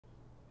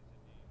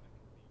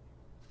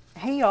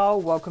Hey y'all,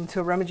 welcome to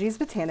Aromagees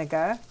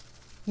Botanica.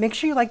 Make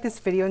sure you like this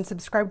video and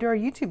subscribe to our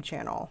YouTube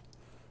channel.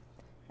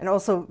 And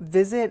also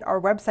visit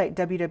our website,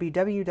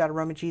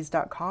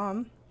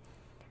 www.aromagees.com.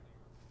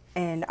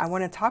 And I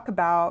want to talk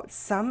about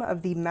some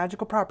of the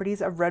magical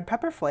properties of red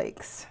pepper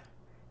flakes.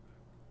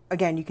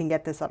 Again, you can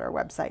get this at our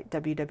website,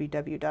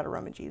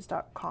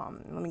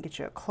 www.aromagees.com. Let me get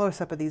you a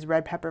close-up of these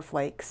red pepper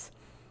flakes.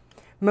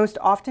 Most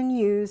often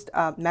used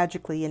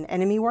magically in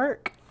enemy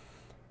work.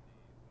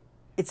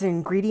 It's an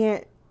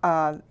ingredient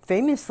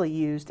famously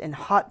used in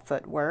hot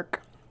foot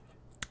work.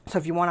 So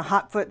if you want to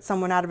hot foot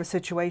someone out of a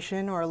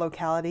situation or a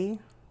locality,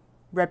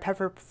 red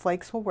pepper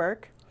flakes will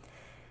work.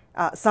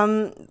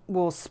 Some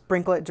will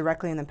sprinkle it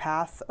directly in the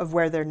path of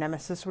where their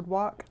nemesis would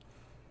walk.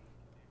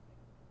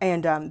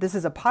 And this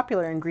is a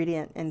popular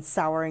ingredient in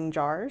souring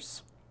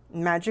jars.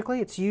 Magically,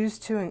 it's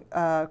used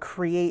to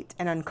create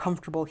an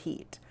uncomfortable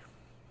heat,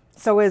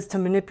 so as to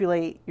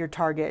manipulate your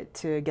target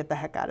to get the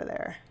heck out of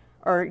there,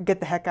 or get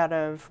the heck out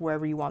of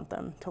wherever you want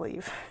them to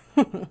leave.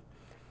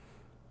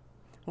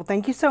 Well,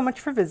 thank you so much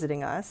for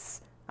visiting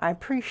us. I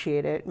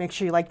appreciate it. Make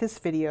sure you like this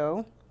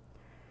video,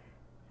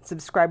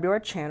 subscribe to our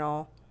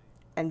channel,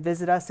 and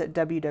visit us at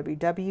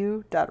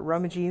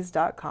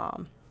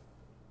www.aromagees.com.